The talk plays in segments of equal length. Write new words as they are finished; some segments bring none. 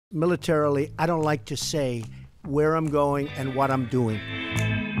Militarily, I don't like to say where I'm going and what I'm doing.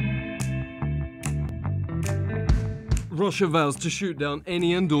 Russia vows to shoot down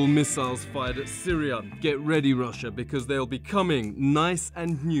any and all missiles fired at Syria. Get ready, Russia, because they'll be coming nice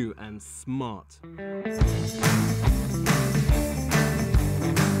and new and smart.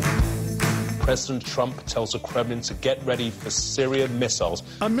 President Trump tells the Kremlin to get ready for Syrian missiles.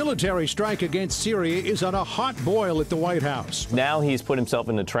 A military strike against Syria is on a hot boil at the White House. Now he's put himself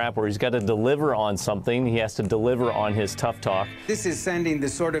in a trap where he's got to deliver on something. He has to deliver on his tough talk. This is sending the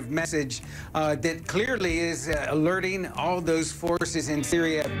sort of message that clearly is alerting all those forces in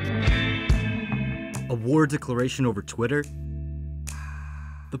Syria. A war declaration over Twitter?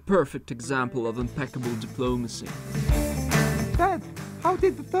 The perfect example of impeccable diplomacy. Dad, how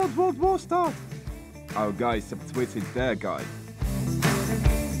did the Third World War start? Oh, guys, subtweet is there, guys.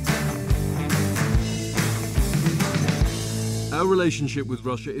 Our relationship with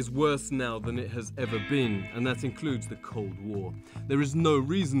Russia is worse now than it has ever been, and that includes the Cold War. There is no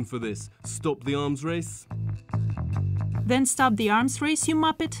reason for this. Stop the arms race. Then stop the arms race, you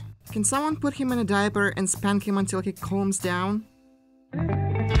muppet. Can someone put him in a diaper and spank him until he calms down?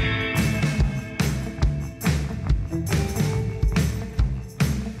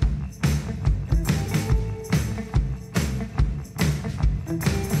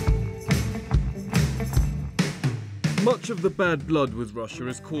 Much of the bad blood with Russia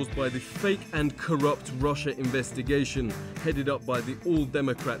is caused by the fake and corrupt Russia investigation, headed up by the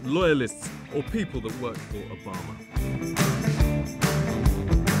all-Democrat loyalists or people that work for Obama.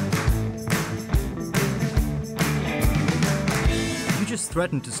 You just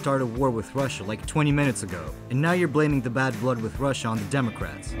threatened to start a war with Russia like 20 minutes ago, and now you're blaming the bad blood with Russia on the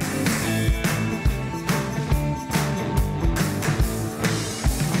Democrats.